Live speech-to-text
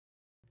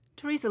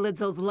Teresa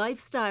Lidsel's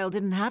lifestyle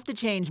didn't have to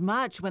change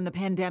much when the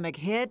pandemic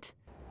hit.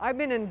 I've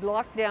been in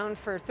lockdown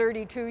for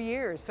 32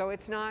 years, so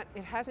it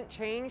hasn't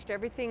changed.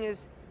 Everything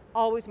is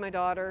always my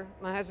daughter.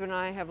 My husband and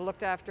I have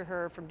looked after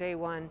her from day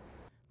one.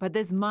 But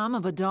this mom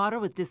of a daughter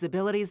with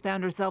disabilities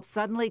found herself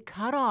suddenly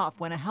cut off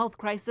when a health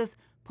crisis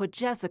put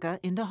Jessica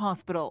into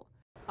hospital.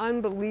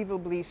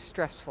 Unbelievably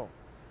stressful.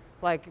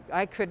 Like,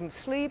 I couldn't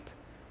sleep,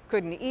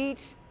 couldn't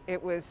eat. I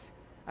was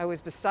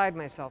beside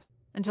myself.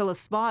 Until a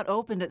spot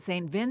opened at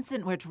St.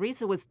 Vincent where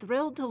Teresa was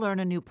thrilled to learn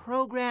a new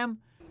program.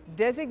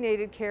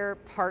 Designated care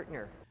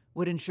partner.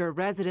 Would ensure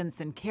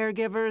residents and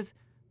caregivers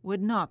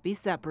would not be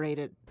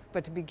separated.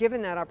 But to be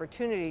given that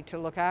opportunity to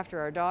look after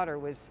our daughter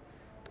was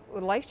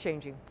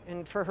life-changing,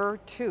 and for her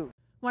too.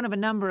 One of a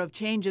number of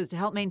changes to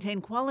help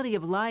maintain quality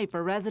of life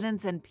for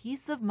residents and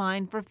peace of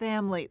mind for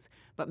families.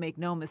 But make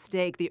no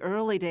mistake, the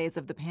early days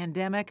of the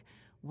pandemic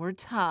were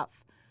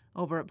tough.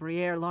 Over at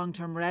Bruyère,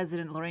 long-term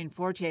resident Lorraine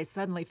Fortier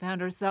suddenly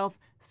found herself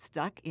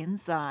stuck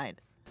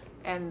inside.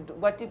 And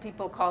what do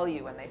people call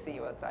you when they see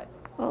you outside?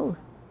 Oh,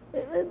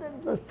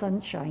 the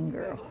sunshine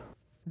girl.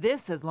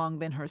 This has long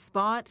been her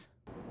spot.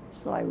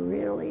 So I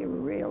really,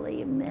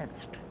 really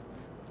missed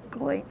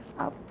going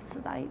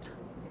outside.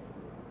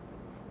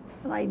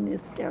 And I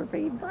missed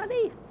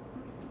everybody.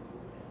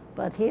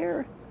 But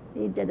here,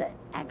 they did an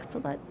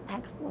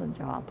excellent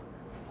job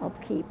of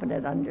keeping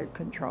it under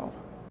control.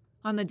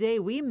 On the day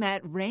we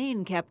met,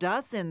 rain kept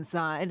us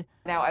inside.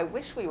 Now, I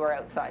wish we were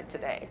outside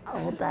today.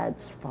 Oh,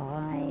 that's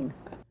fine.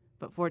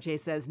 But Fortier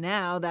says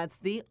now that's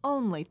the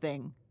only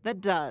thing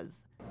that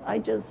does. I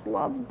just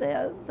love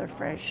the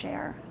fresh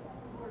air.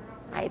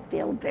 I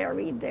feel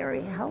very,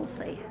 very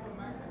healthy.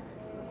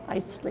 I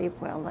sleep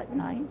well at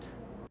night.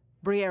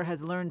 Bruyère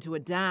has learned to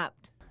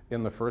adapt.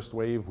 In the first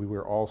wave, we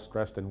were all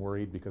stressed and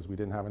worried because we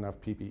didn't have enough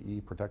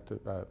PPE,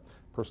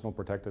 personal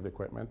protective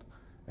equipment.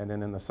 And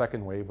then in the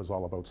second wave was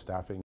all about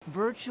staffing.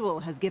 Virtual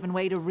has given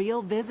way to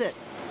real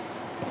visits.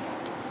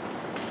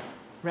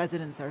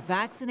 Residents are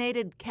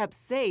vaccinated, kept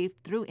safe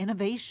through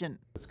innovation.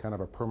 It's kind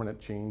of a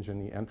permanent change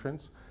in the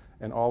entrance,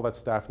 and all that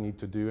staff need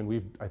to do,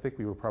 and I think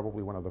we were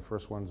probably one of the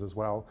first ones as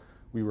well,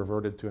 we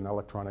reverted to an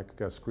electronic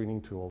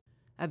screening tool.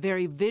 A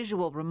very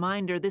visual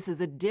reminder this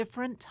is a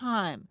different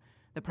time.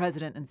 The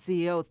president and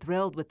CEO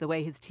thrilled with the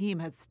way his team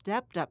has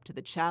stepped up to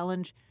the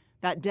challenge.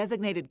 That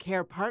designated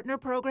care partner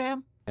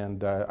program.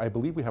 And I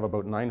believe we have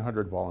about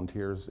 900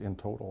 volunteers in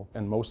total,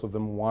 and most of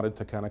them wanted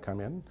to kind of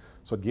come in.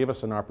 So it gave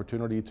us an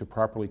opportunity to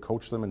properly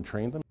coach them and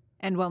train them.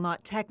 And while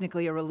not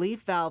technically a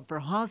relief valve for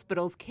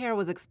hospitals, care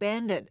was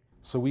expanded.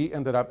 So we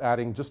ended up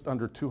adding just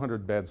under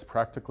 200 beds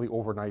practically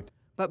overnight.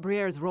 But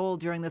Bruyère's role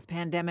during this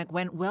pandemic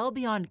went well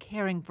beyond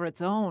caring for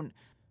its own.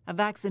 A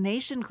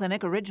vaccination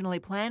clinic originally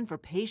planned for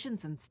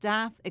patients and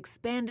staff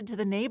expanded to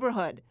the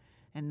neighborhood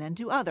and then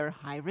to other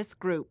high-risk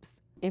groups.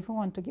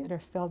 Everyone together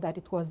felt that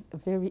it was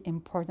very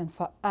important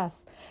for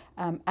us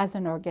as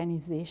an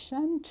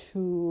organization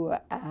to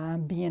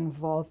be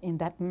involved in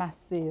that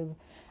massive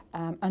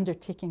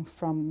undertaking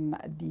from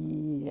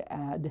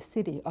the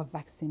city of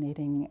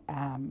vaccinating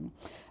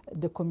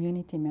the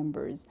community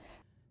members.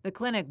 The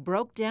clinic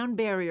broke down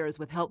barriers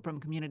with help from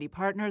community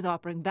partners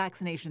offering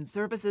vaccination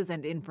services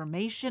and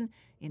information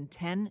in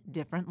 10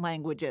 different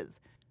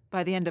languages.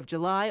 By the end of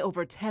July,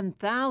 over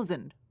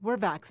 10,000 were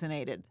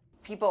vaccinated.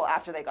 People,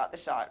 after they got the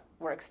shot,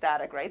 were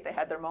ecstatic, right? They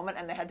had their moment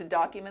and they had to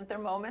document their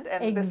moment.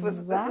 And this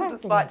is the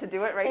spot to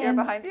do it right here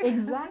behind you.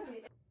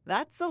 Exactly.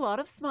 That's a lot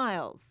of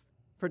smiles.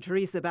 For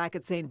Teresa back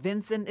at St.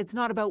 Vincent, it's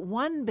not about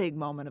one big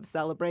moment of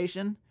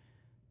celebration,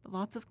 but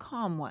lots of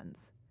calm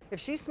ones. If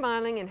she's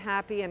smiling and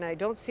happy and I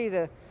don't see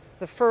the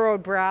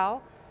furrowed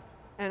brow,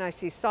 and I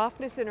see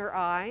softness in her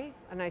eye,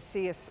 and I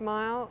see a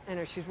smile, and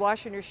if she's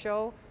watching her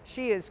show,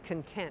 she is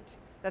content.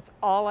 That's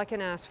all I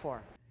can ask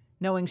for.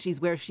 Knowing she's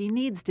where she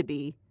needs to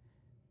be,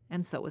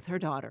 and so is her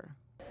daughter.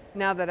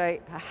 Now that I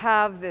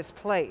have this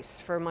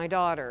place for my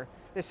daughter,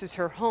 this is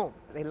her home.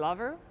 They love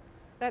her.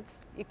 That's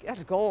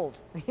gold,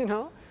 you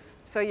know?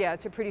 So yeah,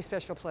 it's a pretty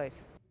special place.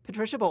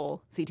 Patricia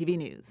Bowl, CTV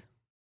News.